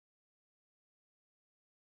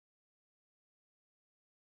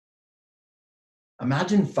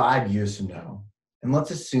Imagine 5 years from now, and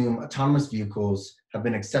let's assume autonomous vehicles have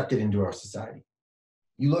been accepted into our society.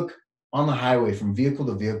 You look on the highway from vehicle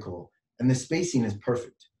to vehicle, and the spacing is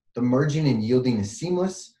perfect. The merging and yielding is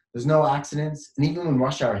seamless, there's no accidents, and even when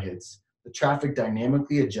rush hour hits, the traffic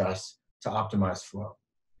dynamically adjusts to optimize flow.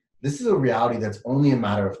 This is a reality that's only a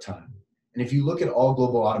matter of time. And if you look at all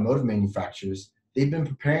global automotive manufacturers, they've been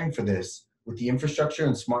preparing for this with the infrastructure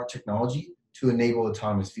and smart technology to enable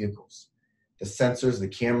autonomous vehicles. The sensors, the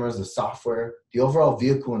cameras, the software, the overall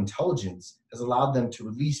vehicle intelligence has allowed them to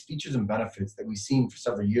release features and benefits that we've seen for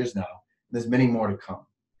several years now, and there's many more to come.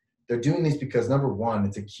 They're doing this because number one,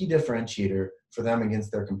 it's a key differentiator for them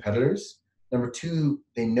against their competitors. Number two,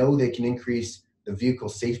 they know they can increase the vehicle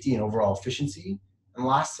safety and overall efficiency. And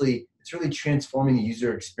lastly, it's really transforming the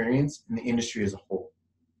user experience in the industry as a whole.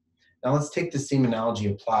 Now let's take the same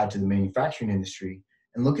analogy applied to the manufacturing industry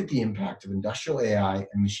and look at the impact of industrial AI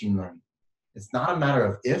and machine learning. It's not a matter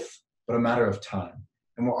of if, but a matter of time.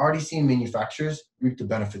 And we're already seeing manufacturers reap the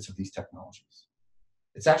benefits of these technologies.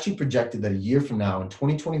 It's actually projected that a year from now, in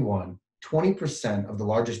 2021, 20% of the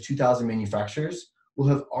largest 2,000 manufacturers will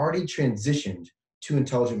have already transitioned to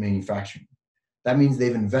intelligent manufacturing. That means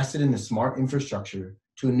they've invested in the smart infrastructure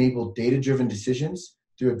to enable data-driven decisions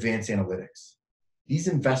through advanced analytics. These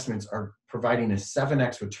investments are providing a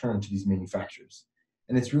 7x return to these manufacturers.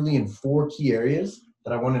 And it's really in 4 key areas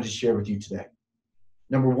that I wanted to share with you today.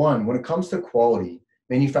 Number one, when it comes to quality,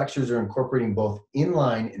 manufacturers are incorporating both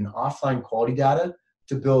inline and offline quality data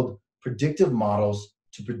to build predictive models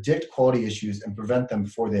to predict quality issues and prevent them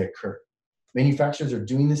before they occur. Manufacturers are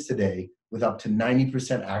doing this today with up to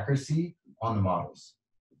 90% accuracy on the models.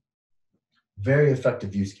 Very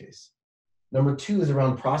effective use case. Number two is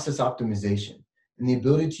around process optimization and the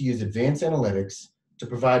ability to use advanced analytics to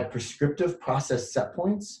provide prescriptive process set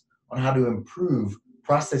points on how to improve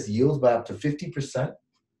process yields by up to 50%,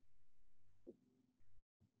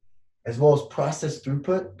 as well as process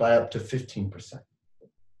throughput by up to 15%.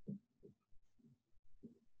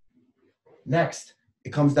 Next, it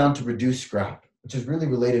comes down to reduce scrap, which is really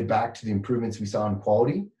related back to the improvements we saw in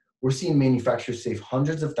quality. We're seeing manufacturers save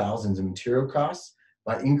hundreds of thousands in material costs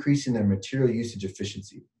by increasing their material usage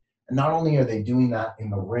efficiency. And not only are they doing that in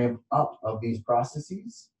the ramp up of these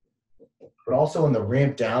processes, but also in the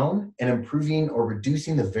ramp down and improving or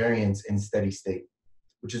reducing the variance in steady state,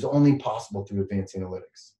 which is only possible through advanced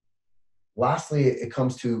analytics. Lastly, it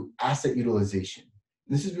comes to asset utilization.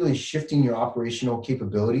 This is really shifting your operational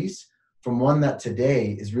capabilities from one that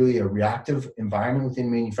today is really a reactive environment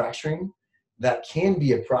within manufacturing that can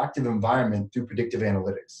be a proactive environment through predictive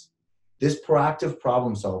analytics. This proactive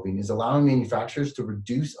problem solving is allowing manufacturers to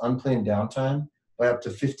reduce unplanned downtime by up to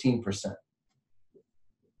 15%.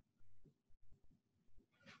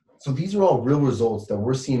 So these are all real results that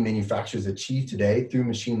we're seeing manufacturers achieve today through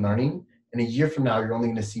machine learning. And a year from now, you're only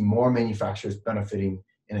going to see more manufacturers benefiting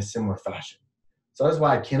in a similar fashion. So that's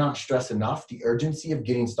why I cannot stress enough the urgency of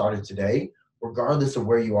getting started today, regardless of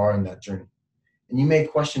where you are in that journey. And you may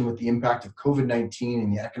question with the impact of COVID-19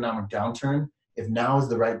 and the economic downturn, if now is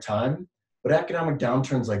the right time. But economic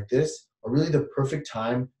downturns like this are really the perfect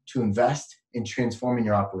time to invest in transforming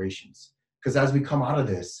your operations. Because as we come out of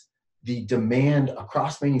this, the demand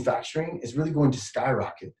across manufacturing is really going to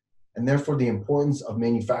skyrocket. And therefore, the importance of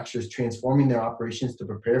manufacturers transforming their operations to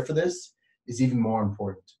prepare for this is even more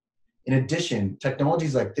important. In addition,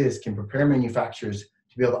 technologies like this can prepare manufacturers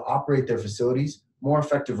to be able to operate their facilities more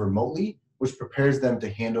effective remotely, which prepares them to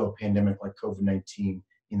handle a pandemic like COVID-19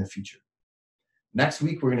 in the future. Next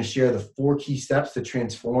week, we're going to share the 4 key steps to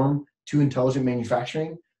transform to intelligent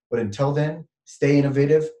manufacturing. But until then, stay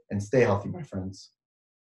innovative and stay healthy, my friends.